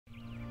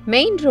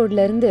Main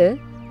ரோட்ல இருந்து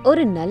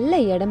ஒரு நல்ல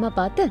இடமா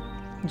பார்த்து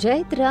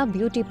ஜெயத்ரா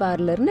பியூட்டி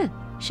பார்லர்னு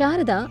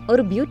சாரதா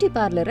ஒரு பியூட்டி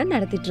பார்லரை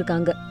நடத்திட்டு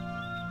இருக்காங்க.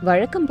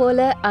 வழக்கம்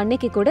போல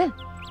அன்னைக்கு கூட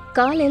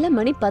காலையில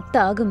மணி 10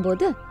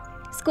 ஆகும்போது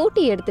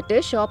ஸ்கூட்டி எடுத்துட்டு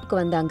ஷாப்புக்கு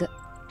வந்தாங்க.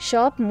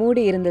 ஷாப்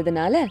மூடி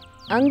இருந்ததுனால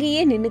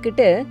அங்கேயே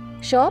நின்னுக்கிட்டு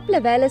ஷாப்ல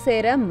வேலை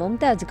செய்யற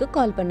மும்தாஜுக்கு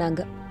கால்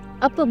பண்ணாங்க.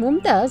 அப்ப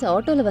மும்தாஜ்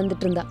ஆட்டோல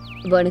வந்துட்டு இருந்தா.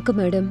 வணக்கம்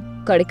மேடம்,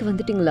 கடைக்கு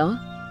வந்துட்டீங்களா?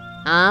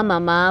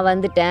 ஆமாம்மா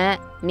வந்துட்டேன்.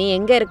 நீ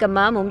எங்க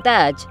இருக்கம்மா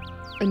மும்தாஜ்?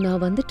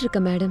 நான் வந்துட்டு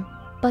இருக்கேன் மேடம்.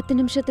 10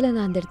 நிமிஷத்துல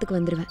நான் அந்த இடத்துக்கு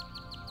வந்துருவேன்.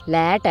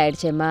 லேட்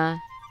ஆயிடுச்சேம்மா.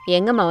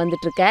 எங்கம்மா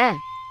வந்துட்டு இருக்க?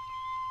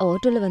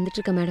 ஆட்டோல வந்துட்டு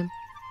இருக்கேன் மேடம்.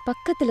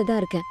 பக்கத்துல தான்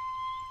இருக்கேன்.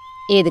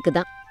 இதுக்கு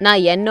தான்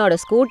நான் என்னோட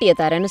ஸ்கூட்டியை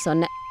தரேன்னு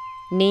சொன்னேன்.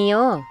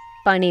 நீயும்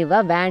பணிவா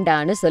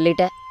வேண்டான்னு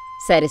சொல்லிட்ட.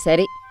 சரி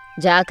சரி,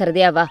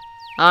 ஜாக்கிரதையா வா.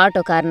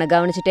 ஆட்டோக்காரனை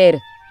கவனிச்சுட்டே இரு.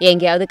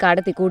 எங்கேயாவது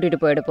கடத்தி கூட்டிட்டு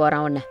போயிட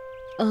போறான் உன்னை.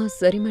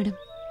 சரி மேடம்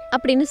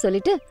அப்படின்னு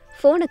சொல்லிட்டு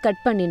போனை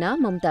கட் பண்ணினா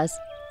மும்தாஸ்.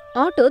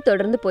 ஆட்டோ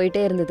தொடர்ந்து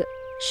போயிட்டே இருந்தது.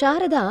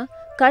 சாரதா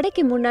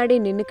கடைக்கு முன்னாடி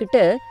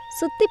நின்னுக்கிட்டு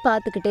சுத்தி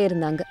பார்த்துக்கிட்டே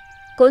இருந்தாங்க.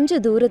 கொஞ்ச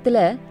தூரத்துல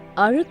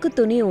அழுக்கு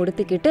துணியை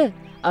உடுத்திக்கிட்டு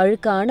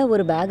அழுக்கான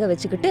ஒரு பேகை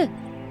வச்சுக்கிட்டு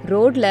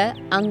ரோட்ல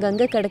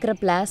அங்கங்க கிடக்கிற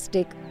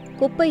பிளாஸ்டிக்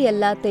குப்பை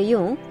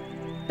எல்லாத்தையும்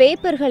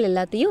பேப்பர்கள்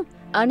எல்லாத்தையும்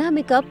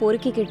அனாமிகா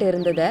பொறுக்கிக்கிட்டு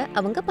இருந்தத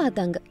அவங்க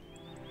பார்த்தாங்க.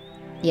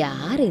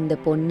 யார் இந்த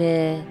பொண்ணு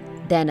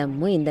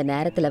தினமும் இந்த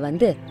நேரத்துல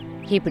வந்து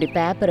இப்படி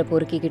பேப்பரை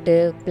பொறுக்கிக்கிட்டு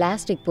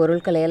பிளாஸ்டிக்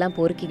பொருட்களை எல்லாம்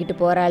பொறுக்கிக்கிட்டு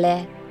போறாளே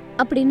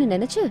அப்படின்னு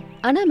நினைச்சு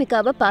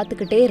அனாமிகாவை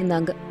பார்த்துக்கிட்டே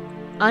இருந்தாங்க.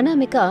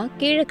 அனாமிகா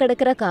கீழே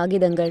கிடக்கிற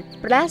காகிதங்கள்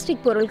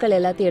பிளாஸ்டிக் பொருட்கள்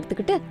எல்லாத்தையும்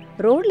எடுத்துக்கிட்டு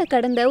ரோட்ல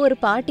கடந்த ஒரு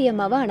பாட்டி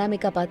அம்மாவை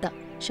அனாமிகா பார்த்தா.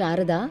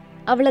 சாரதா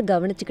அவளை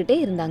கவனிச்சுக்கிட்டே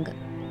இருந்தாங்க.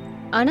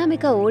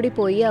 அனாமிகா ஓடி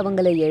போய்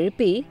அவங்கள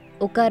எழுப்பி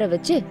உட்கார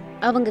வச்சு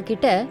அவங்க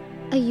கிட்ட,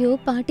 ஐயோ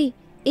பாட்டி,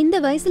 இந்த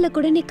வயசுல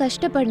கூட நீ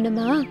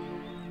கஷ்டப்படணுமா?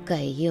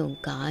 கையும்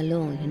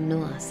காலும்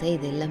இன்னும்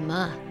அசைது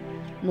இல்லம்மா.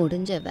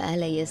 முடிஞ்ச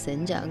வேலைய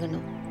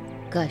செஞ்சாகணும்.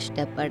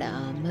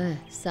 கஷ்டப்படாம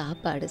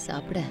சாப்பாடு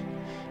சாப்பிட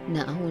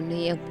நான் ஒன்னு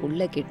என்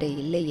புள்ள கிட்ட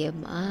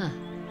இல்லையேம்மா.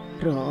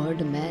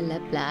 ரோடு மேல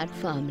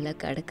பிளாட்ஃபார்ம்ல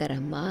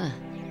கிடக்கறம்மா.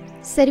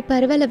 சரி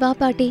பரவாயில்ல, வா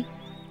பாட்டி,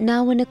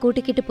 நான் உன்னை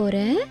கூட்டிக்கிட்டு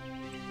போறேன்.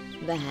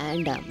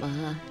 வேண்டாமா,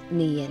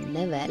 நீ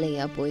என்ன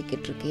வேலையா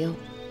போய்கிட்டு இருக்கியோ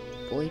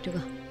போயிட்டு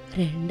வா.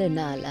 2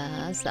 நாளா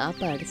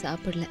சாப்பாடு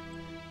சாப்பிடல,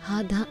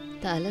 அதான்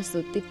தலை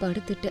சுத்தி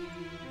படுத்துட்ட.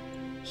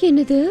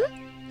 என்னது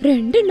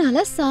 2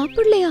 நாளா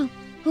சாப்பிடலையா?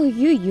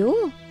 ஐயோ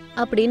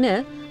அப்படின்னு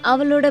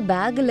அவளோட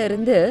பேக்ல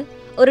இருந்து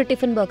ஒரு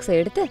டிஃபன் பாக்ஸை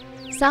எடுத்து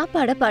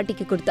சாப்பாட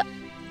பாட்டிக்கு கொடுத்தா.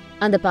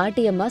 அந்த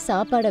பாட்டியம்மா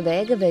சாப்பாட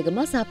வேக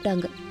வேகமா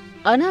சாப்பிட்டாங்க.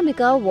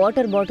 அனாமிகா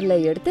வாட்டர் பாட்டில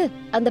எடுத்து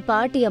அந்த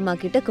பாட்டியம்மா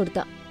கிட்ட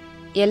கொடுத்தா.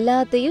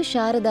 எல்லாத்தையும்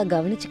சாரதா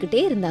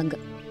கவனிச்சுக்கிட்டே இருந்தாங்க.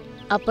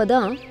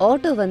 அப்பதான்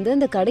ஆட்டோ வந்து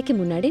அந்த கடைக்கு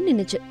முன்னாடி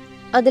நின்னுச்சு.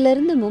 அதுல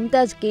இருந்து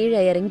மும்தாஜ்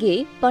கீழே இறங்கி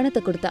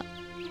பணத்தை கொடுத்தா.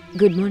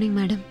 Good morning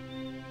madam.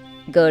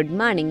 குட்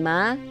மார்னிங்மா.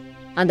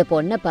 அந்த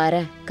பொண்ணை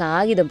பாரு,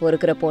 காகிதம்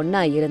பொறுக்கிற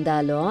பொண்ணா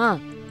இருந்தாலும்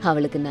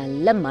அவளுக்கு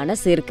நல்ல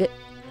மனசு இருக்கு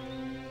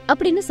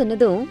அப்படின்னு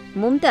சொன்னதும்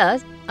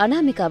மும்தாஜ்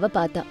அனாமிகாவை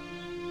பார்த்தா.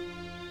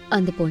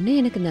 அந்த பொண்ணு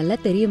எனக்கு நல்லா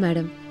தெரியும்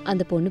மேடம்.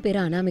 அந்த பொண்ணு பேரு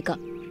அனாமிகா.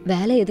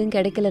 வேலை எதுவும்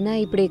கிடைக்கலன்னா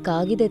இப்படி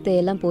காகிதத்தை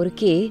எல்லாம்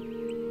பொறுக்கி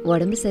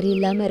உடம்பு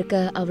சரியில்லாம இருக்க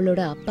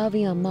அவளோட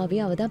அப்பாவையும்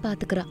அம்மாவையும் அவ தான்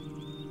பாத்துக்கிறா.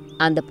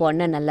 அந்த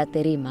பொண்ணை நல்லா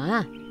தெரியுமா?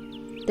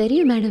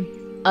 தெரியும் மேடம்.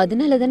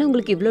 அதனால தானே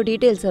உங்களுக்கு இவ்ளோ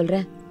டீட்டெயில்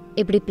சொல்றேன்.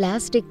 இப்படி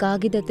பிளாஸ்டிக்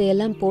காகிதத்தை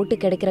எல்லாம் போட்டு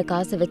கிடைக்கிற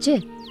காசை வச்சு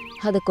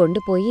அதை கொண்டு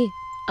போய்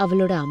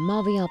அவளோட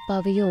அம்மாவையும்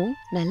அப்பாவையும்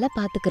நல்லா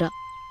பாத்துக்கிறா.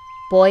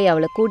 போய்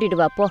அவளை கூட்டிட்டு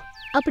வா போ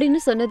அப்படின்னு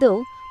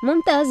சொன்னதும்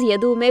மும்தாஸ்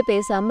எதுவுமே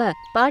பேசாம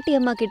பாட்டி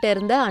அம்மா கிட்ட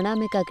இருந்த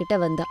அனாமிகா கிட்ட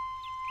வந்தா.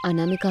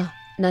 அனாமிகா,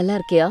 நல்லா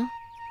இருக்கியா?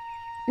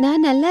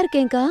 நான் நல்லா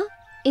இருக்கேன்க்கா.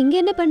 இங்க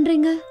என்ன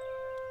பண்றீங்க?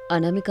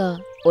 அனாமிகா,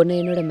 உன்னை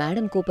என்னோட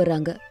மேடம்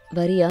கூப்பிடுறாங்க,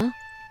 வரியா?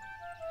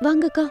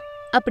 வாங்கக்கா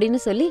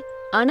அப்படின்னு சொல்லி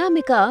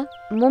அனாமிகா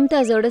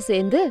மும்தாஸோட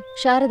சேர்ந்து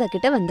சாரதா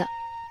கிட்ட வந்தா.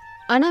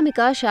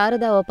 அனாமிகா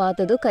சாரதாவை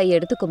பார்த்ததும்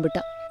கையெடுத்து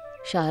கும்பிட்டா.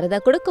 சாரதா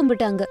கூட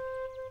கும்பிட்டாங்க.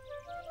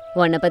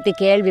 உன்னை பத்தி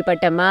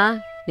கேள்விப்பட்டம்மா.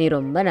 நீ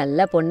ரொம்ப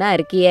நல்ல பொண்ணா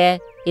இருக்கியே.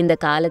 இந்த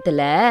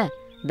காலத்துல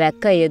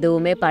வெக்க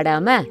எதுவுமே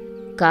படாம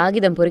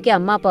காகிதம் பொறுக்கி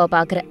அம்மா அப்பாவை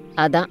பாக்குற.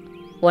 அதான்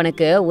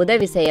உனக்கு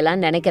உதவி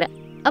செய்யலாம்னு நினைக்கிறேன்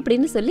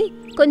அப்படின்னு சொல்லி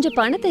கொஞ்சம்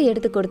பணத்தை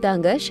எடுத்து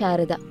கொடுத்தாங்க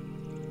சாரதா.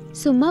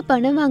 சும்மா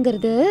பணம்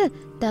வாங்குறது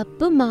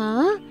தப்புமா.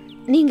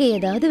 நீங்க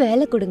ஏதாவது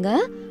வேலை கொடுங்க,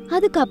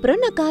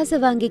 அதுக்கப்புறம் நான் காசை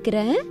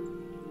வாங்கிக்கிறேன்.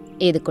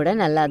 இது கூட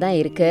நல்லா தான்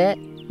இருக்கு.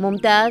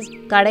 மும்தாஸ்,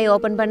 கடை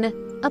ஓபன் பண்ணு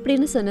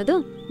அப்படின்னு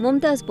சொன்னதும்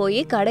மும்தாஸ்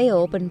போய் கடையை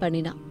ஓபன்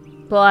பண்ணினான்.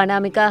 போ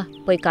அனாமிகா,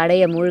 போய்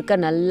கடையை முழுக்க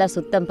நல்லா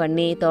சுத்தம்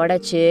பண்ணி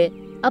தொடச்சு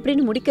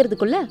அப்படின்னு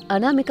முடிக்கிறதுக்குள்ள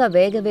அனாமிகா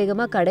வேக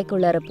வேகமா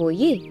கடைக்குள்ளார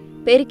போய்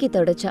பெருக்கி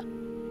தொடச்சா.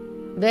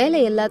 வேலை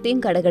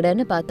எல்லாத்தையும்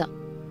கடகடன்னு பார்த்தா.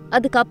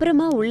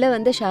 அதுக்கப்புறமா உள்ள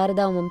வந்த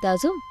சாரதாவும்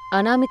மும்தாஸும்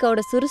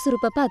அனாமிகாவோட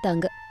சுறுசுறுப்ப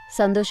பார்த்தாங்க.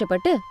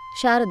 சந்தோஷப்பட்டு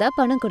சாரதா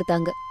பணம்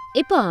கொடுத்தாங்க.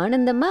 இப்போ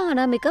ஆனந்தமா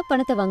அனாமிகா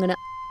பணத்தை வாங்கினா.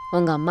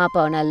 உங்க அம்மா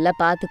அப்பாவை நல்லா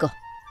பாத்துக்கோ.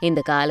 இந்த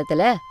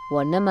காலத்துல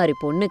ஒன்ன மாதிரி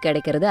பொண்ணு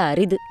கிடைக்கிறது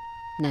அரிது.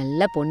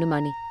 நல்ல பொண்ணு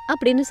மாணி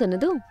அப்படின்னு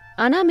சொன்னதும்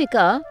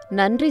அனாமிகா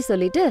நன்றி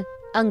சொல்லிட்டு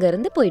அங்க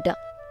இருந்து போயிட்டா.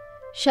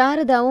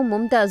 சாரதாவும்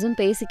மும்தாஸும்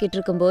பேசிக்கிட்டு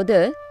இருக்கும்போது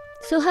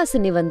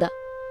சுஹாசினி வந்தா.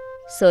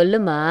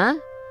 சொல்லுமா,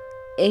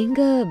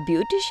 எங்க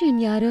பியூட்டிஷியன்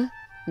யாரு?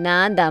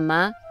 நான் தாம்மா,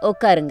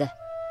 உட்காருங்க.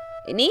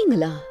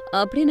 நீங்களா?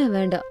 அப்படின்னா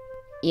வேண்டாம்.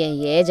 என்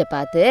ஏஜ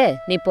பார்த்து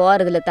நீ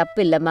போறதுல தப்பு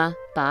இல்லம்மா.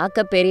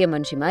 பார்க்க பெரிய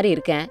மனுஷி மாதிரி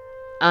இருக்கேன்.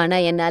 ஆனா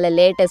என்னால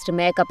லேட்டஸ்ட்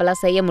மேக்கப்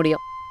எல்லாம் செய்ய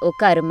முடியும்.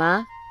 உட்காருமா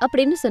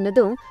அப்படின்னு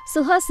சொன்னதும்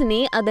சுஹாசினி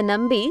அதை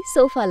நம்பி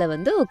சோஃபால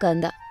வந்து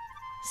உட்கார்ந்தா.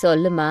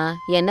 சொல்லுமா,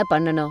 என்ன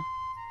பண்ணணும்?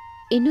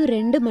 இன்னும்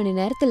 2 மணி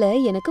நேரத்துல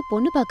எனக்கு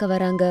பொண்ணு பார்க்க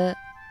வராங்க.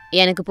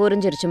 எனக்கு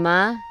புரிஞ்சிருச்சுமா,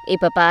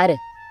 இப்ப பாரு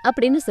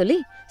அப்படின்னு சொல்லி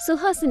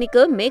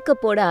சுஹாசினிக்கு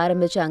மேக்கப் போட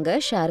ஆரம்பிச்சாங்க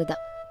சாரதா.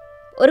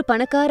 ஒரு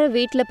பணக்கார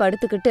வீட்ல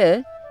படுத்துக்கிட்டு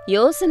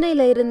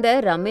யோசனையில இருந்த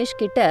ரமேஷ்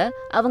கிட்ட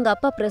அவங்க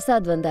அப்பா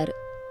பிரசாத் வந்தாரு.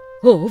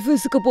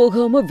 ஆபீஸுக்கு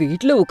போகாம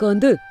வீட்ல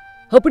உட்காந்து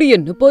அப்படி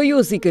என்னப்பா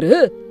யோசிக்கிற?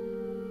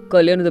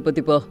 கல்யாணத்தை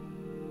பத்திப்பா.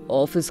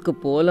 ஆபீஸ்க்கு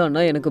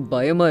போலான்னா எனக்கு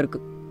பயமா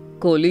இருக்கு.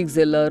 கொலீக்ஸ்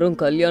எல்லாரும்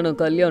கல்யாணம்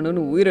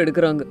கல்யாணம்னு உயிர்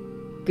எடுக்கிறாங்க,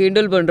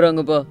 கிண்டல்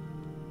பண்றாங்கப்பா.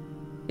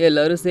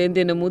 எல்லாரும்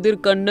சேர்ந்து என்ன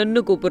முதிர்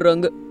கண்ணன்னு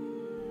கூப்பிடுறாங்க.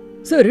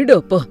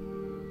 சரிடாப்பா,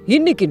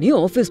 இன்னைக்கு நீ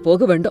ஆபீஸ்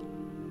போக வேண்டாம்.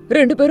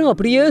 2 பேரும்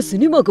அப்படியே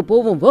சினிமாக்கு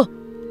போவோம் வா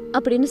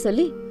அப்படின்னு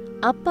சொல்லி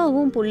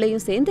அப்பாவும்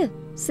புள்ளையும் சேர்ந்து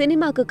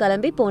சினிமாக்கு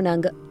கிளம்பி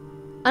போனாங்க.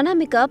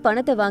 அனாமிகா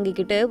பணத்தை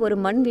வாங்கிக்கிட்டு ஒரு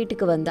மண்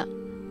வீட்டுக்கு வந்தா.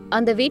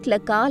 அந்த வீட்ல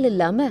கால்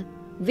இல்லாம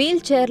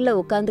வீல் சேர்ல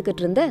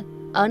உட்காந்துக்கிட்டு இருந்த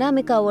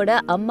அனாமிகாவோட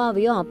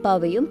அம்மாவையும்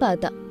அப்பாவையும்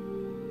பார்த்தா.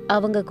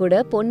 அவங்க கூட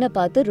பொண்ணை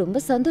பார்த்து ரொம்ப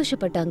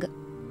சந்தோஷப்பட்டாங்க.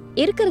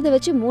 இருக்கிறத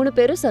வச்சு 3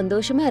 பேரும்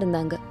சந்தோஷமா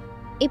இருந்தாங்க.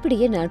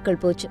 இப்படியே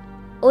நாட்கள் போச்சு.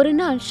 ஒரு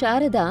நாள்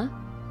சாரதா,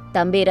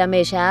 தம்பி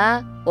ரமேஷா,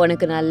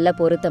 உனக்கு நல்ல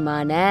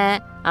பொருத்தமான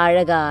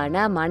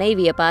அழகான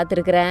மனைவிய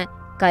பாத்துருக்கிறேன்,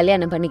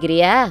 கல்யாணம்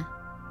பண்ணிக்கிறியா?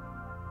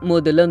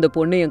 முதல்ல அந்த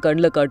பொண்ணை என்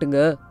கண்ணில் காட்டுங்க,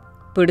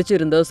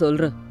 பிடிச்சிருந்தா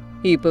சொல்றேன்.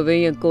 இப்பவே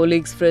என்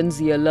கோலீக்ஸ்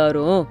ஃப்ரெண்ட்ஸ்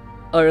எல்லாரும்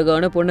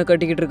அழகான பொண்ணை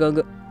கட்டிக்கிட்டு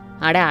இருக்காங்க.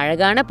 அட,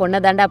 அழகான பொண்ணை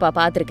தாண்டாப்பா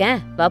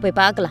பாத்திருக்கேன், வா போய்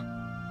பார்க்கலாம்.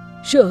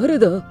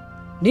 சாரதா,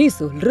 நீ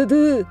சொல்றது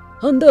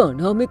அந்த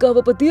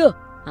அனாமிகாவை பத்தியா?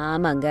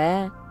 ஆமாங்க.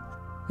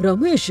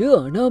 ரமேஷ்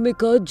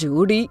அனாமிகா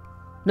ஜோடி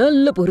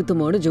நல்ல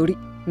பொருத்தமான ஜோடி,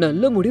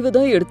 நல்ல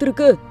முடிவுதான்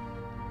எடுத்திருக்க.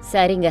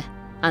 சரிங்க,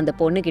 அந்த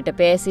பொண்ணு கிட்ட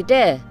பேசிட்டு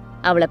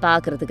அவளை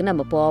பாக்குறதுக்கு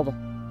நம்ம போவோம்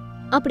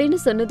அப்படின்னு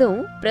சொன்னதும்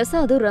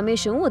பிரசாதும்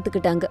ரமேஷும்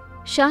ஒத்துக்கிட்டாங்க.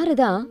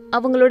 சாரதா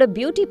அவங்களோட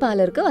பியூட்டி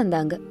பார்லருக்கு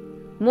வந்தாங்க.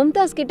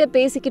 மும்தாஸ் கிட்ட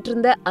பேசிக்கிட்டு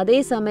இருந்த அதே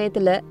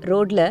சமயத்துல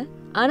ரோட்ல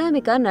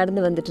அனாமிகா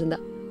நடந்து வந்துட்டு இருந்தா.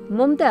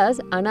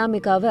 மும்தாஸ்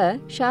அனாமிகாவை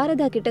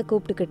சாரதா கிட்ட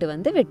கூப்பிட்டுக்கிட்டு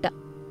வந்து விட்டா.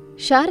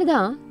 சாரதா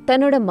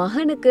தன்னோட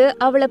மகனுக்கு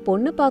அவளை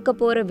பொண்ணு பார்க்க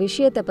போற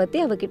விஷயத்த பத்தி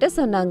அவகிட்ட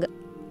சொன்னாங்க.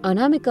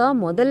 அனாமிகா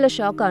முதல்ல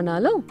ஷாக்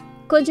ஆனாலும்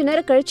கொஞ்ச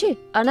நேரம் கழிச்சு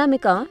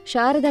அனாமிகா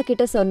சாரதா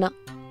கிட்ட சொன்னா,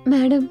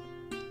 மேடம்,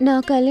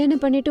 நான்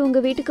கல்யாணம் பண்ணிட்டு உங்க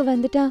வீட்டுக்கு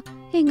வந்துட்டா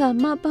எங்க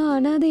அம்மா அப்பா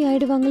அனாதை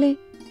ஆயிடுவாங்களே.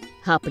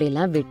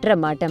 அப்படிலாம் விட்டுற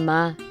மாட்டேம்மா,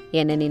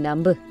 என்ன நீ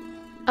நம்பு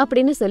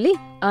அப்படின்னு சொல்லி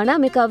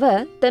அனாமிகாவை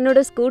தன்னோட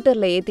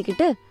ஸ்கூட்டர்ல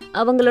ஏத்திக்கிட்டு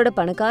அவங்களோட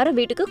பணக்கார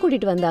வீட்டுக்கு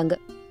கூட்டிட்டு வந்தாங்க.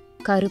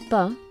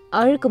 கருப்பா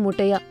அழுக்கு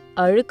முட்டையா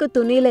அழுக்கு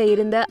துணியில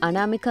இருந்த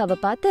அனாமிகாவை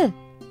பார்த்து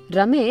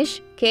ரமேஷ்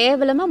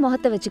கேவலமா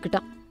முகத்தை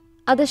வச்சுக்கிட்டான்.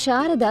 அத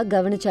சாரதா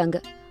கவனிச்சாங்க.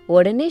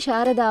 உடனே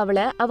சாரதா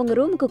அவளை அவங்க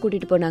ரூமுக்கு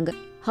கூட்டிட்டு போனாங்க.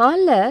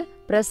 ஹால்ல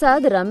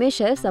பிரசாத்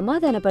ரமேஷ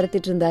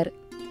சமாதானப்படுத்திட்டு இருந்தாரு.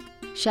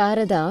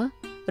 சாரதா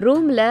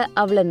ரூம்ல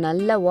அவளை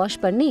நல்லா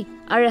வாஷ் பண்ணி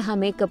அழகா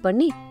மேக்கப்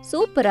பண்ணி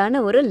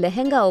சூப்பரான ஒரு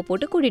லெஹெங்காவை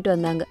போட்டு கூட்டிட்டு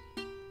வந்தாங்க.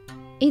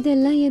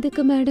 இதெல்லாம்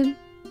எதுக்கு மேடம்?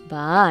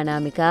 வா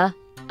அனாமிகா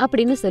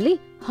அப்படின்னு சொல்லி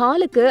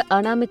ஹாலுக்கு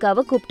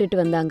அனாமிகாவை கூப்பிட்டுட்டு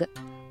வந்தாங்க.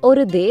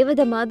 ஒரு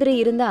தேவதை மாதிரி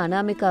இருந்த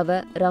அனாமிகாவை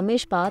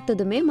ரமேஷ்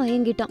பார்த்ததுமே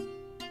மயங்கிட்டான்.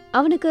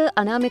 அவனுக்கு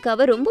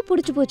அனாமிகாவை ரொம்ப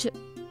பிடிச்சு போச்சு.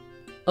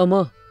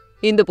 அம்மா,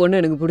 இந்த பொண்ணு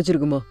எனக்கு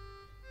பிடிச்சிருக்குமா?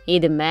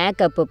 இது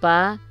மேக்கப்புப்பா.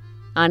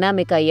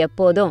 அனாமிகா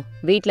எப்போதும்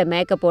வீட்ல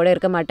மேக்கப்போட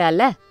இருக்க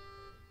மாட்டால.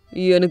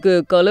 எனக்கு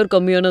கலர்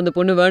கம்மியான அந்த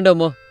பொண்ணு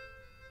வேண்டாமா?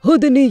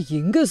 அது நீ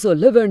இங்க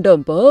சொல்ல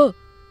வேண்டாம்பா.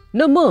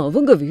 நம்ம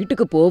அவங்க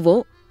வீட்டுக்கு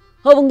போவோம்,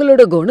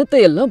 அவங்களோட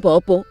குணத்தை எல்லாம்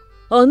பாப்போம்.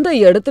 அந்த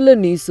இடத்துல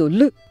நீ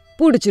சொல்லு,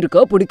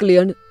 பிடிச்சிருக்கா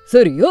பிடிக்கலையான்னு,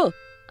 சரியா?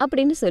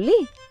 அப்படின்னு சொல்லி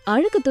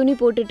அழுக்கு துணி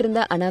போட்டுட்டு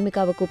இருந்த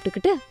அனாமிகாவை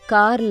கூப்பிட்டுக்கிட்டு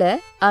கார்ல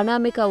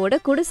அனாமிகாவோட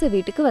குடிசை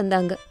வீட்டுக்கு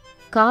வந்தாங்க.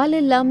 கால்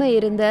இல்லாம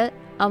இருந்த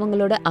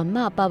அவங்களோட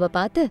அம்மா அப்பாவை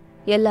பார்த்து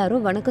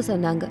எல்லாரும் வணக்கம்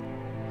சொன்னாங்க.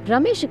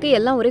 ரமேஷுக்கு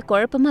எல்லாம் ஒரே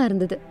குழப்பமா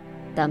இருந்தது.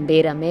 தம்பி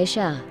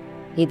ரமேஷா,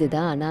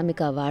 இதுதான்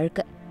அனாமிகா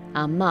வாழ்க்கை.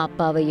 அம்மா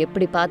அப்பாவை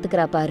எப்படி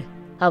பாத்துக்கிறா பாரு,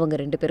 அவங்க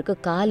 2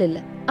 பேருக்கும் கால் இல்ல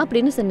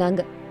அப்படின்னு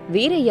சொன்னாங்க.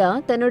 வீரையா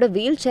தன்னோட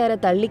வீல் சேரை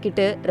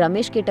தள்ளிக்கிட்டு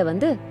ரமேஷ் கிட்ட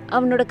வந்து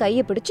அவனோட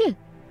கைய பிடிச்சு,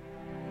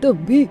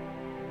 தம்பி,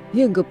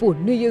 எங்க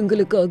பொண்ணு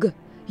எங்களுக்காக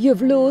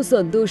எவ்வளோ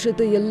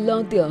சந்தோஷத்தை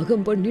எல்லாம்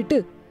தியாகம் பண்ணிட்டு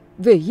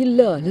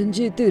வெயில்ல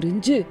அலைஞ்சு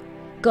திரிஞ்சு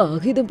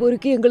காகிதம்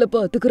பொறுக்கி எங்களை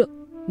பாத்துக்கிறோம்.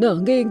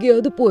 நாங்க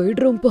எங்கேயாவது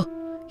போயிடுறோம்ப்பா,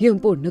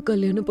 என் பொண்ணு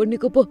கல்யாணம்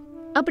பண்ணிக்கப்பா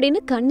அப்படின்னு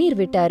கண்ணீர்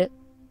விட்டாரு.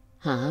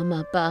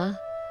 ஆமாப்பா,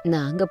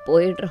 நாங்க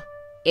போயிடுறோம்,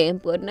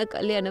 என் பொண்ண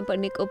கல்யாணம்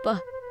பண்ணிக்கோப்பா.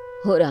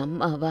 ஒரு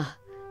அம்மாவா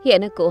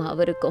எனக்கும்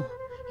அவருக்கும்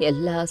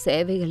எல்லா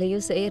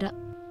சேவைகளையும் செய்யறா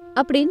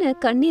அப்படின்னு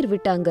கண்ணீர்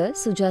விட்டாங்க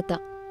சுஜாதா.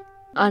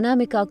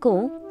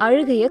 அனாமிகாக்கும்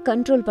அழுகைய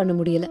கண்ட்ரோல் பண்ண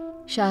முடியல.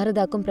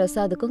 சாரதாக்கும்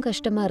பிரசாதுக்கும்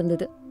கஷ்டமா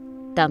இருந்தது.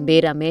 தம்பி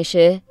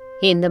ரமேஷ்,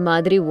 இந்த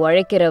மாதிரி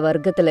உழைக்கிற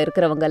வர்க்கத்துல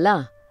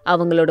இருக்கிறவங்கெல்லாம்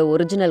அவங்களோட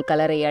ஒரிஜினல்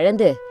கலரை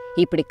இழந்து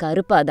இப்படி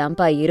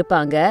கருப்பாதான்ப்பா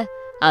இருப்பாங்க.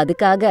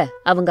 அதுக்காக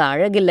அவங்க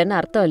அழகில்லன்னு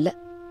அர்த்தம் இல்ல.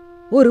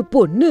 ஒரு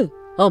பொண்ணு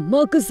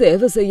அம்மாக்கு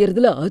சேவை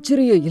செய்யறதுல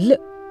ஆச்சரியம் இல்ல.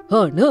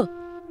 ஆனா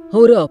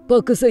ஒரு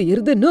அப்பாக்கு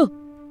செய்யறதுன்னா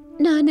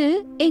நானு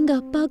எங்க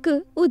அப்பாக்கு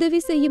உதவி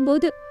செய்யும்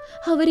போது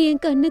அவர்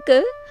என் கண்ணுக்கு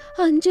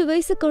 5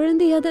 வயசு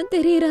குழந்தையாதான்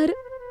தெரியறாரு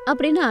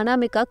அப்படின்னு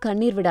அனாமிகா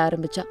கண்ணீர் விட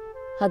ஆரம்பிச்சா.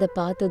 அத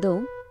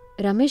பார்த்ததும்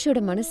ரமேஷோட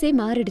மனசே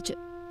மாறிடுச்சு.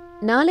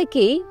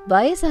 நாளைக்கு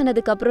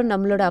வயசானதுக்கு அப்புறம்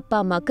நம்மளோட அப்பா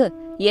அம்மாக்கு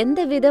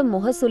எந்தவித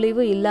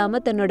முகசுளிவு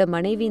இல்லாம தன்னோட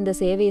மனைவி இந்த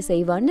சேவையை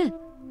செய்வான்னு,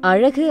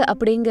 அழகு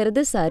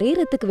அப்படிங்கறது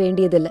சரீரத்துக்கு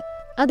வேண்டியதில்ல,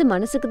 அது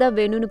மனசுக்கு தான்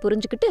வேணும்னு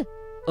புரிஞ்சுக்கிட்டு,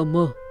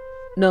 அம்மா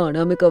நான்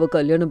அனாமிகாவை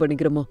கல்யாணம்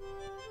பண்ணிக்கிறேம்மா,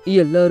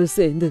 எல்லாரும்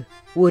சேர்ந்து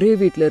ஒரே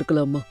வீட்ல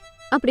இருக்கலாமா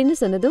அப்படின்னு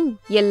சொன்னதும்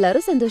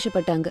எல்லாரும்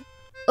சந்தோஷப்பட்டாங்க.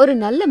 ஒரு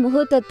நல்ல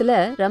முகூர்த்தத்துல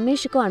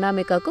ரமேஷுக்கும்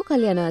அனாமிகாக்கும்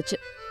கல்யாணம் ஆச்சு.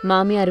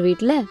 மாமியார்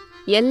வீட்ல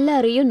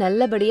எல்லாரையும்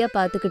நல்லபடியா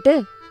பாத்துக்கிட்டு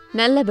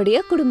நல்லபடியா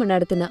குடும்பம்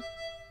நடத்தினா.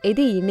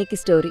 இது இன்னைக்கு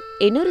ஸ்டோரி.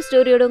 இன்னொரு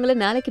ஸ்டோரியோட உங்களை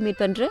நாளைக்கு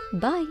மீட் பண்றேன்.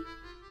 பாய்.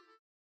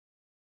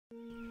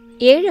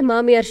 ஏழு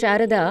மாமியார்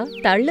சாரதா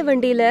தள்ளு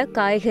வண்டியில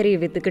காய்கறி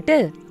வித்துக்கிட்டு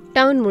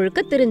டவுன் முழுக்க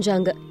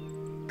திரிஞ்சாங்க.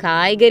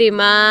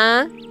 காய்கறிமா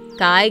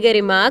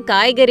காய்கறிமா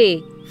காய்கறி,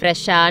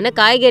 ஃப்ரெஷ்ஷான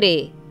காய்கறி,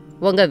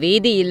 உங்க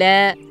வீதியில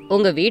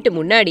உங்க வீட்டு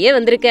முன்னாடியே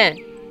வந்திருக்கேன்,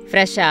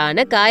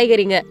 ஃப்ரெஷ்ஷான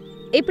காய்கறிங்க.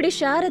 இப்படி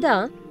சாரதா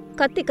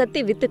கத்தி கத்தி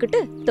வித்துக்கிட்டு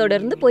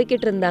தொடர்ந்து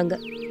போய்கிட்டு இருந்தாங்க.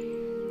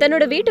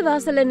 தன்னோட வீட்டு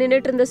வாசல்ல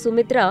நின்னுட்டு இருந்த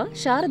சுமித்ரா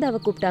சாரதாவை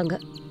கூப்பிட்டாங்க.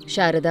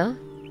 சாரதா,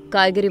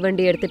 காய்கறி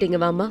வண்டி எடுத்துட்டீங்க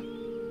வாமா.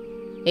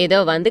 ஏதோ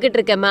வந்துகிட்டு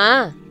இருக்கேம்மா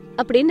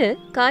அப்படின்னு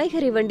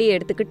காய்கறி வண்டியை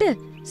எடுத்துக்கிட்டு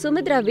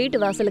சுமித்ரா வீட்டு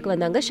வாசலுக்கு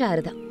வந்தாங்க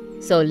சாரதா.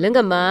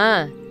 சொல்லுங்கம்மா,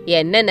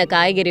 என்னென்ன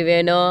காய்கறி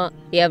வேணும்,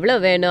 எவ்வளோ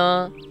வேணும்?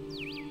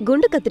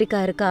 குண்டு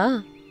கத்திரிக்காய் இருக்கா?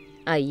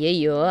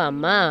 ஐயையோ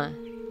அம்மா,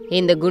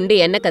 இந்த குண்டு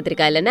என்ன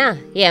கத்திரிக்காய் இல்லைனா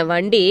என்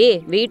வண்டி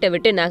வீட்டை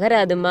விட்டு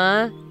நகராதுமா.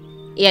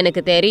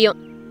 எனக்கு தெரியும்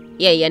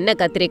என் எண்ணெய்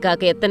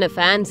கத்திரிக்காய்க்கு எத்தனை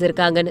ஃபேன்ஸ்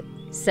இருக்காங்கன்னு.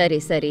 சரி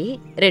சரி,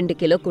 2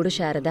 கிலோ குடு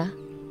சாரதா.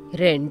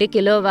 2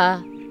 கிலோவா?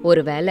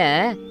 ஒருவேளை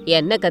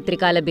எண்ணெய்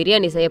கத்திரிக்காயில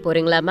பிரியாணி செய்ய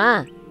போறீங்களாமா?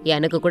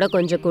 எனக்கு கூட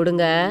கொஞ்சம்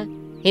கொடுங்க.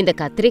 இந்த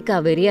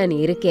கத்திரிக்காய் பிரியாணி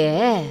இருக்கே,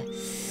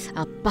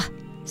 அப்பா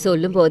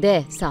சொல்லும் போதே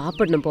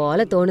சாப்பிடணும்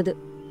போல தோணுது.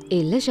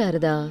 இல்ல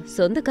சாரதா,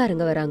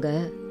 சொந்தக்காரங்க வராங்க,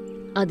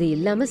 அது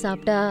இல்லாம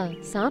சாப்பிட்டா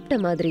சாப்பிட்ட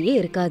மாதிரியே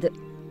இருக்காது.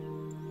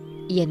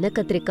 எண்ணெய்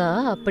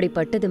கத்திரிக்காய்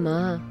அப்படிப்பட்டதுமா.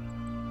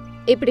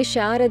 இப்படி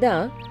சாரதா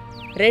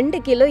 2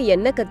 கிலோ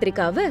எண்ணெய்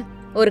கத்திரிக்காவை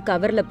ஒரு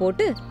கவர்ல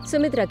போட்டு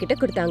சுமித்ரா கிட்ட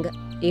கொடுத்தாங்க.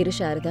 இரு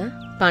சாரதா,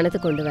 பணத்தை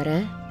கொண்டு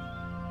வரேன்.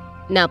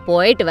 நான்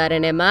போயிட்டு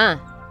வரேனேம்மா,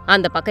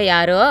 அந்த பக்கம்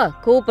யாரோ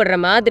கூப்பிடுற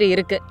மாதிரி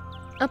இருக்கு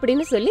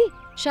அப்படின்னு சொல்லி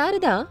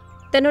சாரதா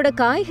தன்னோட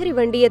காய்கறி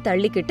வண்டிய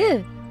தள்ளிக்கிட்டு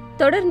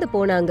தொடர்ந்து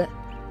போனாங்க.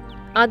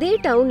 அதே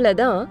டவுன்ல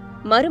தான்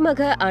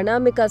மருமக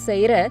அனாமிகா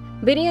செய்யற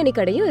பிரியாணி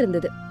கடையும்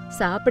இருந்தது.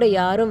 சாப்பிட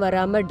யாரும்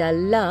வராம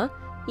டல்லா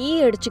ஈ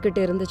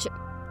அடிச்சுக்கிட்டு இருந்துச்சு.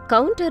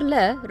 கவுண்டர்ல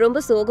ரொம்ப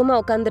சோகமா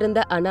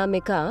உட்கார்ந்திருந்த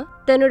அனாமிகா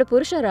தன்னோட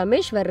புருஷன்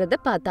ரமேஷ் வர்றத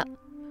பார்த்தா.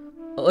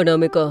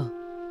 அனாமிகா,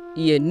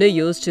 என்ன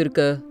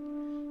யோசிச்சிருக்க?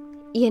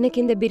 எனக்கு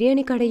இந்த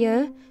பிரியாணி கடைய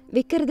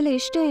விக்கிறதுல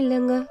இஷ்டம்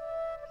இல்லைங்க.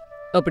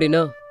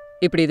 அப்படின்னா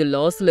இப்படி இது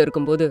லாஸ்ல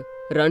இருக்கும்போது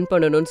ரன்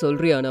பண்ணணும்னு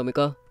சொல்றியா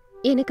அனாமிகா?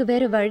 எனக்கு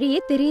வேற வழியே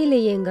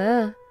தெரியலையேங்க.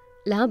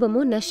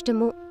 லாபமோ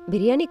நஷ்டமோ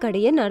பிரியாணி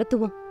கடைய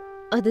நடத்துவோம்,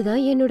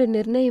 அதுதான் என்னோட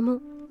நிர்ணயமும்.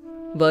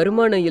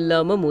 வருமானம்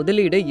இல்லாம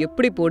முதலீடு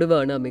எப்படி போடுவ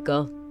அனாமிகா?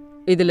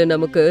 இதுல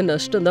நமக்கு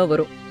நஷ்டம் தான்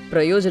வரும்,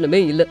 பிரயோஜனமே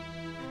இல்ல.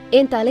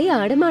 என் தலைய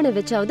அடமான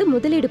வச்சாவது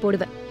முதலீடு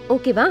போடுவேன்,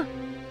 ஓகேவா?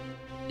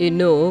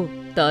 இன்னும்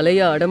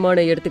தலைய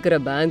அடமான எடுத்துக்கிற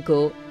பேங்கோ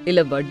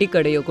இல்ல வட்டி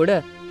கடையோ கூட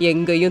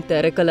எங்கேயும்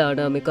திறக்கல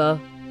அனாமிகா.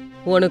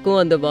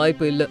 உனக்கும் அந்த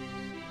வாய்ப்பு இல்ல.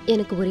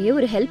 எனக்கு ஒரே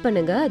ஒரு ஹெல்ப்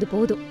பண்ணுங்க, அது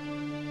போதும்.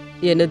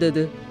 என்னது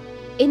அது?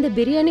 இந்த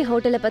பிரியாணி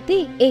ஹோட்டலை பத்தி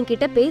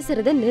என்கிட்ட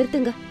பேசுறத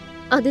நிறுத்துங்க,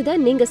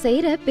 அதுதான் நீங்க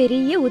செய்யற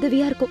பெரிய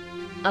உதவியா இருக்கும்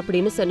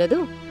அப்படின்னு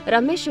சொன்னதும்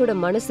ரமேஷோட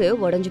மனசு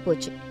உடைஞ்சு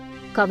போச்சு.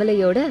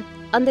 கவலையோட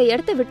அந்த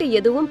இடத்த விட்டு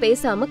எதுவும்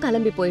பேசாம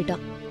கிளம்பி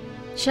போயிட்டான்.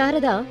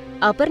 சாரதா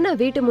அபர்ணா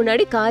வீட்டு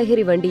முன்னாடி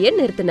காய்கறி வண்டிய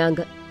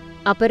நிறுத்தினாங்க.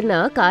 அபர்ணா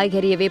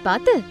காய்கறியவே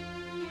பார்த்து,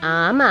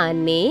 ஆமா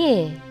அண்ணே,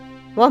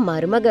 உன்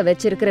மருமக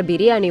வச்சிருக்கிற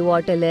பிரியாணி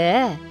ஹோட்டலு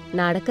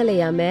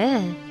நடக்கலையாமே?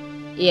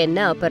 என்ன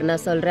அபர்ணா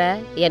சொல்ற,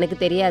 எனக்கு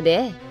தெரியாதே.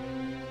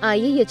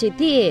 ஐயோ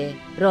சித்தி,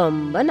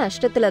 ரொம்ப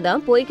நஷ்டத்துல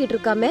தான் போய்கிட்டு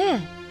இருக்காமே.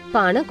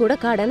 பணம் கூட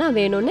கடனா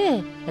வேணும்னு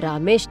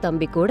ரமேஷ்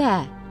தம்பி கூட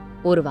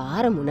ஒரு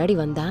வாரம் முன்னாடி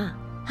வந்தான்.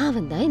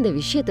 அவன் தான் இந்த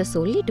விஷயத்த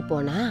சொல்லிட்டு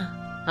போனா.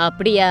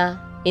 அப்படியா?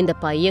 இந்த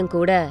பையன்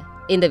கூட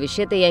இந்த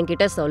விஷயத்த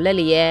என்கிட்ட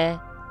சொல்லலையே.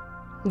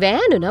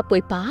 வேணும்னா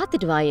போய்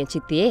பாத்துட்டு வாயேன்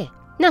சித்தி,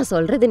 நான்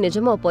சொல்றது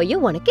நிஜமா போய்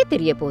உனக்கே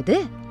தெரிய போகுது.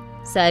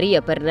 சரி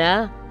அபர்ணா,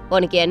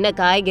 உனக்கு என்ன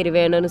காய்கறி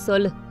வேணும்னு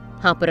சொல்லு,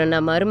 அப்புறம்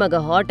நான் மருமக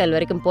ஹோட்டல்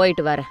வரைக்கும்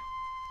போயிட்டு வரேன்.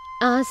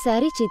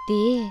 சரி சித்தி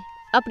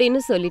அப்படின்னு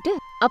சொல்லிட்டு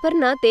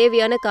அபர்ணா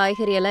தேவையான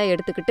காய்கறி எல்லாம்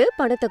எடுத்துக்கிட்டு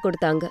பணத்தை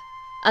கொடுத்தாங்க.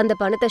 அந்த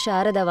பணத்தை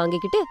சாரதா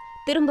வாங்கிக்கிட்டு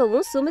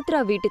திரும்பவும் சுமித்ரா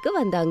வீட்டுக்கு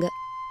வந்தாங்க.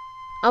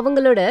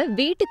 அவங்களோட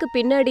வீட்டுக்கு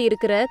பின்னாடி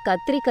இருக்கிற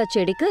கத்திரிக்காய்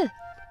செடிக்கு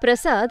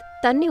பிரசாத்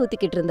தண்ணி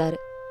ஊத்திக்கிட்டு இருந்தாரு.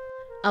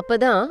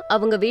 அப்பதான்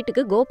அவங்க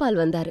வீட்டுக்கு கோபால்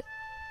வந்தாரு.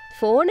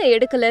 போனை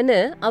எடுக்கலன்னு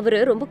அவரு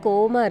ரொம்ப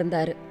கோவமா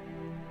இருந்தாரு.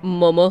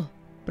 மாமா,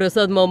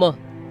 பிரசாத் மாமா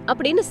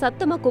அப்படின்னு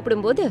சத்தமா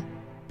கூப்பிடும்போது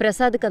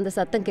பிரசாதுக்கு அந்த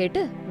சத்தம்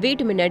கேட்டு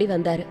வீட்டு முன்னாடி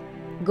வந்தாரு.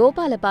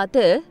 கோபால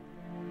பார்த்து,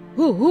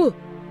 ஓ,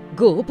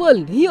 கோபால்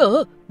நீயா?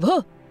 வா. பிரசாத்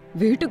மாமா,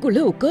 வீட்டுக்குள்ள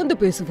உட்கார்ந்து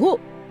பேசுவோம்.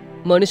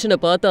 மனுஷனை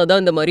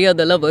பார்த்தாதான் இந்த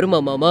மரியாதைலாம் வருமா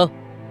மாமா?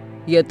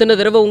 எத்தனை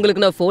தடவை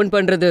உங்களுக்கு நான் ஃபோன்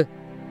பண்றது?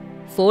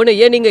 போனை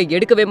ஏன் நீங்க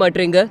எடுக்கவே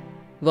மாட்டீங்க?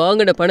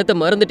 வாங்கின பணத்தை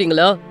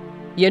மறந்துட்டீங்களா?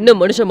 என்ன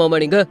மனுஷன் மாமா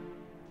நீங்க?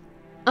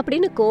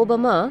 அப்படின்னு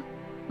கோபமா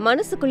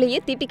மனசுக்குள்ளேயே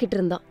திட்டிக்கிட்டு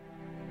இருந்தான்.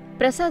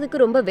 பிரசாதுக்கு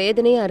ரொம்ப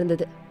வேதனையா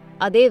இருந்தது.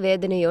 அதே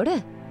வேதனையோட,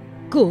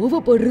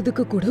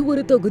 கோவப்படுறதுக்கு கூட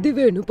ஒரு தகுதி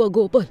வேணும்பா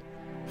கோபால்.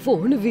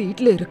 போன்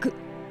வீட்ல இருக்கு,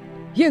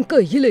 என்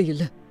கையில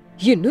இல்ல.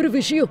 இன்னொரு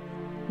விஷயம்,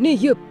 நீ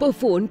எப்ப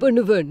போன்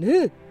பண்ணுவேன்னு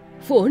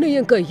போனை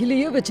என்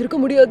கையிலேயே வச்சிருக்க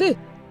முடியாது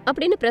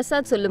அப்படின்னு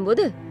பிரசாத்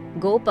சொல்லும்போது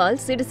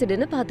கோபால்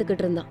சிடுசிடுன்னு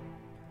பாத்துக்கிட்டு இருந்தான்.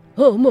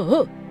 ஆமா,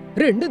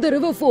 2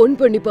 தடவை போன்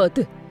பண்ணி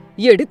பார்த்து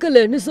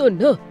எடுக்கலன்னு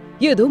சொன்னா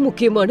ஏதோ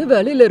முக்கியமான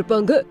வேலையில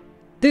இருப்பாங்க,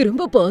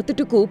 திரும்ப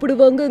பார்த்துட்டு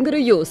கூப்பிடுவாங்கங்கிற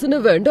யோசனை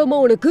வேண்டாமா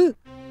உனக்கு?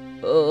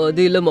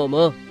 அது இல்ல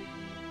மாமா,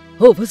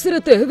 அவசர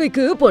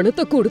தேவைக்கு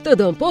பணத்தை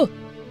கொடுத்ததாப்பா,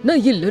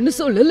 நான் இல்லன்னு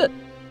சொல்லல.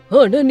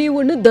 ஆனா நீ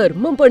ஒண்ணு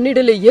தர்மம்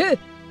பண்ணிடலையே,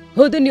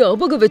 அத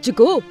ஞாபகம்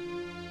வச்சுக்கோ.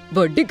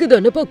 வட்டிக்கு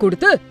தானப்பா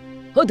கொடுத்த,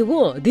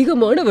 அதுவும்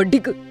அதிகமான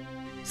வட்டிக்கு.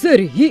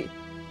 சரி,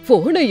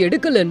 போனை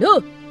எடுக்கலன்னா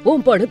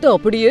உன் பணத்தை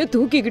அப்படியே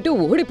தூக்கிக்கிட்டு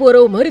ஓடி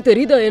போறவ மாதிரி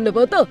தெரியுதா என்ன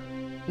பார்த்தா?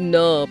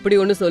 நான் அப்படி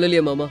ஒண்ணு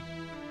சொல்லலையே மாமா.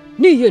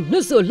 நீ என்ன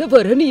சொல்ல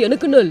வரன்னு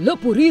எனக்கு நல்லா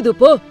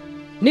புரியுதுப்பா.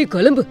 நீ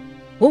கிளம்பு,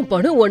 உன்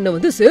பணம் உன்னை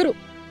வந்து சேரும்.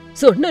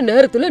 சொன்ன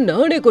நேரத்துல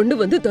நானே கொண்டு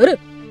வந்து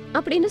தரேன்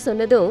அப்படின்னு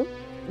சொன்னதும்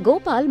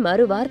கோபால்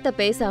மறு வார்த்தை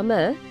பேசாம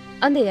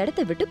அந்த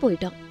இடத்தை விட்டு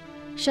போயிட்டான்.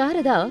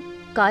 சாரதா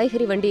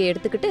காய்கறி வண்டியை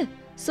எடுத்துக்கிட்டு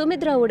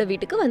சுமித்ராவோட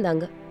வீட்டுக்கு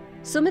வந்தாங்க.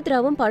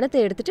 சுமித்ராவும் பணத்தை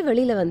எடுத்துட்டு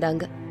வெளியில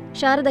வந்தாங்க.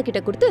 சாரதா கிட்ட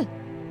கொடுத்து,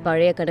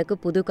 பழைய கணக்கு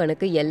புது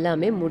கணக்கு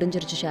எல்லாமே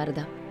முடிஞ்சிருச்சு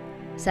சாரதா.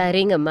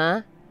 சரிங்கம்மா,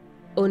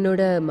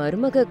 உன்னோட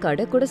மருமக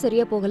கடை கூட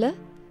சரியா போகல.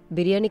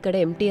 பிரியாணி கடை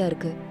எம்டியா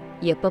இருக்கு,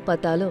 எப்ப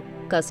பார்த்தாலும்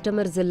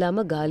கஸ்டமர்ஸ்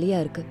இல்லாம காலியா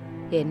இருக்கு.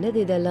 என்னது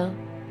இதெல்லாம்?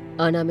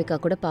 அனாமிகா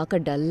கூட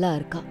பார்க்க டல்லா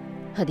இருக்கா,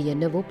 அது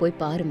என்னவோ போய்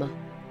பாருமா.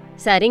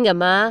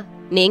 சரிங்கம்மா,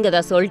 நீங்க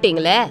தான்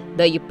சொல்லிட்டீங்களே,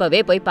 இதோ இப்பவே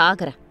போய்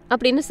பாக்குறேன்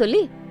அப்படின்னு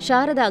சொல்லி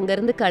சாரதா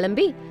அங்கிருந்து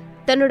கிளம்பி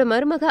தன்னோட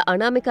மருமக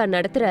அனாமிகா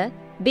நடத்துற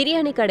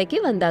பிரியாணி கடைக்கு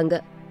வந்தாங்க.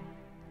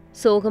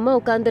 சோகமா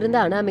உட்கார்ந்திருந்த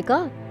அனாமிகா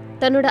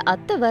தன்னோட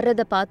அத்தை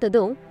வர்றத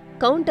பார்த்ததும்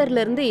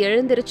கவுண்டர்ல இருந்து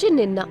எழுந்திருச்சு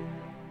நின்னா.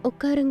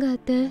 உட்காருங்க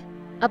அத்தை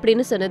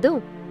அப்படின்னு சொன்னதும்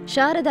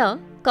சாரதா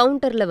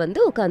கவுண்டர்ல வந்து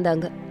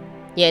உட்கார்ந்தாங்க.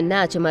 என்ன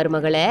ஆச்சு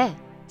மருமகளே?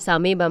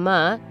 சமீபமா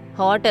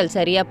ஹோட்டல்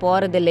சரியா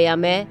போறது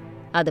இல்லையாமே,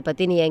 அத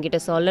பத்தி நீ என்கிட்ட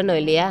சொல்லணும்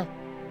இல்லையா?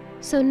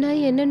 சொன்னா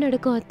என்ன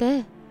நடக்கும் அத்தை?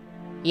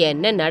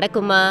 என்ன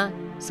நடக்குமா?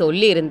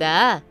 சொல்லி இருந்தா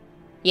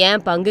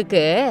என்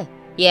பங்குக்கு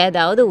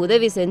ஏதாவது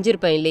உதவி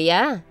செஞ்சிருப்பேன்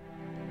இல்லையா?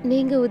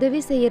 நீங்க உதவி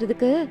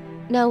செய்யறதுக்கு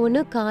நான்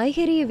ஒன்னும்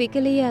காய்கறியை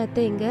விக்கலையா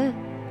அத்தைங்க?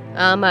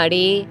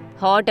 ஆமாடி,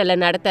 ஹோட்டல்ல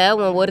நடத்த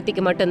உன்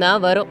ஒருத்திக்கு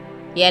மட்டும்தான் வரும்.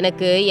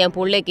 எனக்கு, என்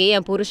புள்ளைக்கு,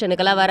 என்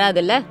புருஷனுக்கெல்லாம்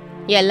வராதுல்ல.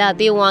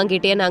 எல்லாத்தையும்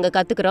வாங்கிட்டே நாங்க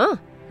கத்துக்கிறோம்.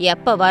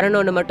 எப்ப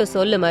வரணும்னு மட்டும்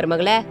சொல்லு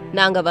மருமகளே,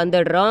 நாங்க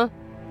வந்துடுறோம்.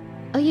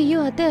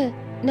 ஐயோ அத்தை,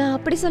 நான்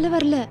அப்படி சொல்ல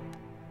வரல.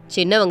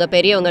 சின்னவங்க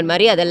பெரியவங்க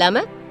மாதிரி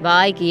அதெல்லாம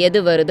வாய்க்கு எது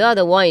வருதோ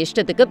அதை உன்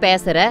இஷ்டத்துக்கு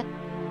பேசுற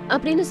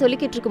அப்படின்னு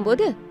சொல்லிக்கிட்டு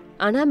இருக்கும்போது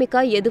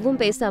அனாமிகா எதுவும்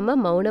பேசாம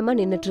மௌனமா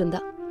நின்னுட்டு இருந்தா.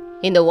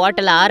 இந்த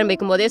ஹோட்டலை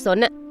ஆரம்பிக்கும் போதே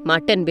சொன்னேன்,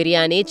 மட்டன்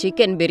பிரியாணி,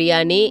 சிக்கன்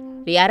பிரியாணி,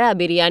 யரா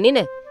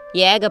பிரியாணின்னு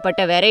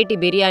ஏகப்பட்ட வெரைட்டி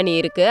பிரியாணி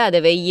இருக்கு, அதை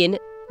வெய்யின்னு.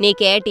 நீ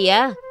கேட்டியா?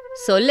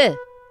 சொல்லு.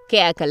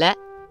 கேக்கல.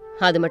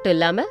 அது மட்டும்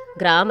இல்லாம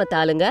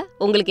கிராமத்தாளுங்க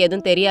உங்களுக்கு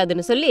எதுவும்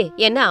தெரியாதுன்னு சொல்லி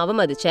என்ன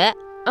அவமதிச்ச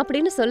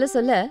அப்படின்னு சொல்ல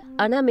சொல்ல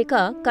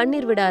அனாமிகா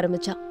கண்ணீர் விட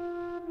ஆரம்பிச்சா.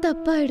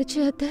 தப்பாயிடுச்சு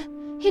அத்தை,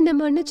 என்ன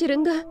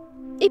மன்னிச்சிருங்க.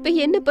 இப்ப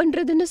என்ன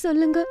பண்றதுன்னு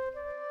சொல்லுங்க.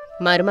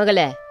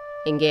 மருமகளே,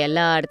 இங்க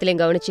எல்லா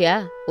இடத்துலயும் கவனிச்சியா?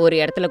 ஒரு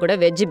இடத்துல கூட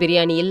வெஜ்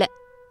பிரியாணி இல்ல.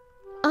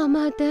 ஆமா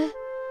அத்தை,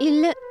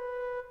 இல்ல.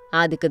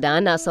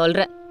 அதுக்குதான் நான்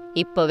சொல்றேன்,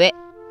 இப்பவே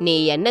நீ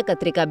எண்ணெய்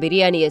கத்திரிக்காய்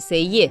பிரியாணிய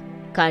செய்ய.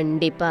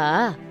 கண்டிப்பா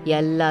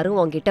எல்லாரும்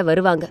உன்கிட்ட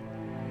வருவாங்க.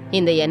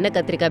 இந்த எண்ணெய்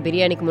கத்திரிக்காய்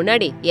பிரியாணிக்கு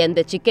முன்னாடி எந்த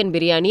சிக்கன்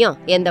பிரியாணியும்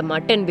எந்த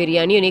மட்டன்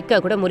பிரியாணியும் நிக்க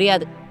கூட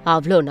முடியாது.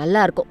 அவ்ளோ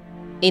நல்லா இருக்கும்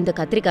இந்த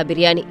கத்திரிக்காய்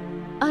பிரியாணி.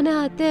 ஆனா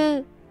அத்தை,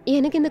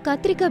 எனக்கு இந்த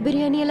கத்திரிக்காய்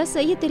பிரியாணி எல்லாம்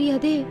செய்ய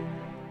தெரியாதே.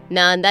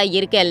 நான் தான்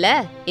இருக்கேன்ல,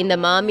 இந்த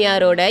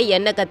மாமியாரோட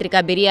எண்ணெய்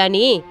கத்திரிக்காய்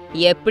பிரியாணி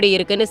எப்படி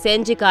இருக்குன்னு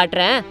செஞ்சு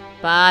காட்டுறேன்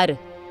பாரு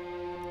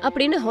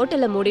அப்படின்னு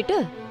ஹோட்டல்ல மூடிட்டு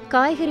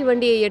காய்கறி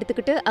வண்டியை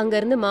எடுத்துக்கிட்டு அங்க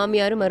இருந்து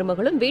மாமியாரும்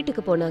மருமகளும்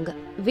வீட்டுக்கு போனாங்க.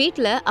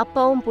 வீட்ல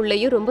அப்பாவும்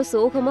புள்ளையும் ரொம்ப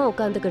சோகமா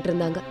உட்காந்துக்கிட்டு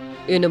இருந்தாங்க.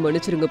 என்ன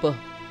மன்னிச்சிருங்கப்பா,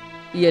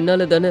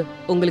 என்னால தானே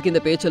உங்களுக்கு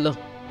இந்த பேச்செல்லாம்.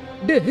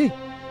 டேய்,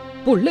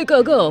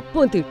 புள்ளைக்காக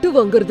அப்பா திட்டு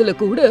வாங்கறதுல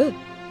கூட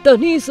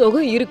தனி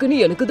சுகம் இருக்குன்னு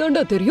எனக்கு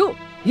தாண்டா தெரியும்.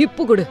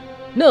 இப்ப கூட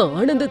நான்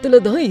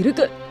ஆனந்தத்துல தான்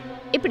இருக்கேன்.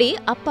 இப்படி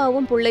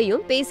அப்பாவும்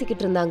புள்ளையும்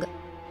பேசிக்கிட்டு இருந்தாங்க.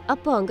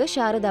 அப்போ அங்க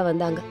சாரதா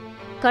வந்தாங்க.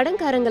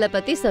 கடன்காரங்களை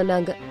பத்தி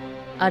சொன்னாங்க.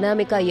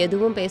 அனாமிகா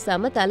எதுவும்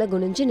பேசாம தலை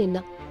குனிஞ்சு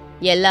நின்னா.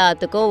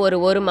 எல்லாத்துக்கும்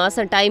ஒரு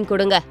மாசம் டைம்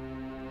கொடுங்க,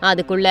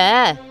 அதுக்குள்ள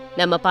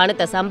நம்ம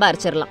பணத்தை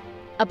சம்பாரிச்சிடலாம்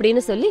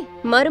அப்படின்னு சொல்லி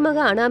மருமக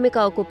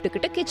அனாமிகாவை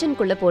கூப்பிட்டுக்கிட்டு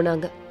கிச்சனுக்குள்ள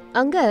போனாங்க.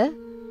 அங்க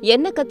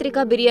எண்ணெய்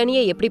கத்திரிக்காய்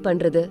பிரியாணியை எப்படி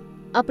பண்றது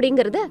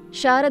அப்படிங்கறத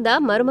சாரதா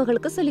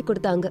மருமகளுக்கு சொல்லி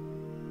கொடுத்தாங்க.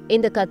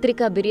 இந்த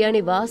கத்திரிக்காய்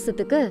பிரியாணி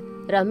வாசத்துக்கு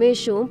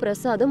ரமேஷும்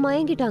பிரசாதும்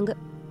மயங்கிட்டாங்க.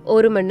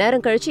 1 மணி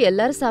நேரம் கழிச்சு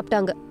எல்லாரும்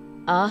சாப்பிட்டாங்க.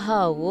 ஆஹா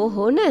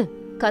ஓஹோன்னு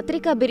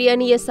கத்திரிக்காய்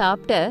பிரியாணிய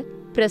சாப்பிட்ட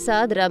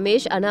பிரசாத்,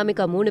 ரமேஷ்,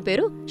 அனாமிகா 3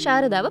 பேரும்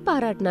சாரதாவை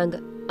பாராட்டினாங்க.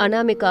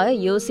 அனாமிகா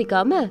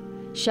யோசிக்காம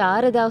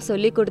சாரதா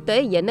சொல்லி கொடுத்த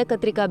எண்ணெய்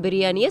கத்திரிக்காய்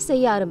பிரியாணிய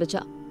செய்ய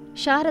ஆரம்பிச்சா.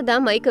 சாரதா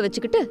மைக்க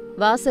வச்சுக்கிட்டு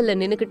வாசல்ல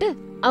நின்னுக்கிட்டு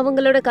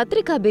அவங்களோட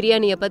கத்திரிக்காய்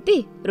பிரியாணிய பத்தி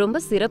ரொம்ப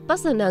சிறப்பா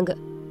சொன்னாங்க.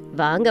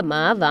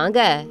 வாங்கம்மா வாங்க,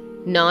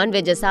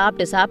 நான்வெஜ்ஜ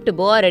சாப்பிட்டு சாப்பிட்டு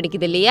போர்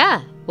அடிக்குது இல்லையா?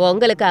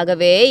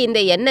 உங்களுக்காகவே இந்த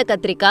எண்ணெய்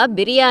கத்திரிக்காய்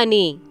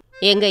பிரியாணி.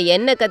 எங்க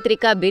எண்ணெய்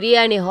கத்திரிக்காய்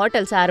பிரியாணி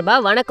ஹோட்டல் சார்பா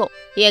வணக்கம்.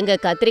 எங்க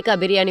கத்திரிக்காய்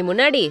பிரியாணி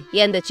முன்னாடி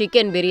எந்த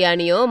சிக்கன்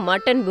பிரியாணியோ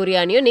மட்டன்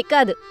பிரியாணியோ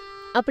நிக்காது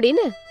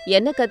அப்படின்னு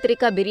எண்ணெய்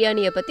கத்திரிக்காய்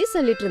பிரியாணிய பத்தி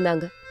சொல்லிட்டு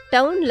இருந்தாங்க.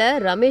 டவுன்ல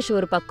ரமேஷ்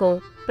ஒரு பக்கம்,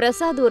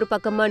 பிரசாத் ஒரு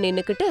பக்கமா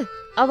நின்னுக்கிட்டு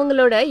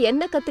அவங்களோட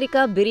எண்ணெய்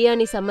கத்திரிக்காய்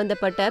பிரியாணி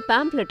சம்பந்தப்பட்ட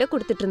பேம்ப்ளெட்டை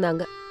கொடுத்துட்டு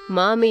இருந்தாங்க.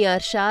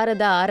 மாமியார்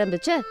சாரதா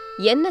ஆரம்பிச்ச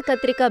எண்ணெய்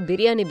கத்திரிக்காய்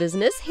பிரியாணி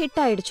பிசினஸ் ஹிட்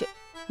ஆயிடுச்சு.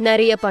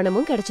 நிறைய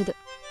பணமும் கிடைச்சது.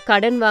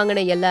 கடன் வாங்கின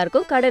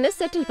எல்லாருக்கும் கடனை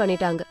செட்டில்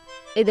பண்ணிட்டாங்க.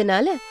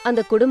 இதனால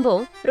அந்த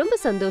குடும்பம் ரொம்ப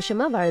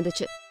சந்தோஷமா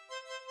வாழ்ந்துச்சு.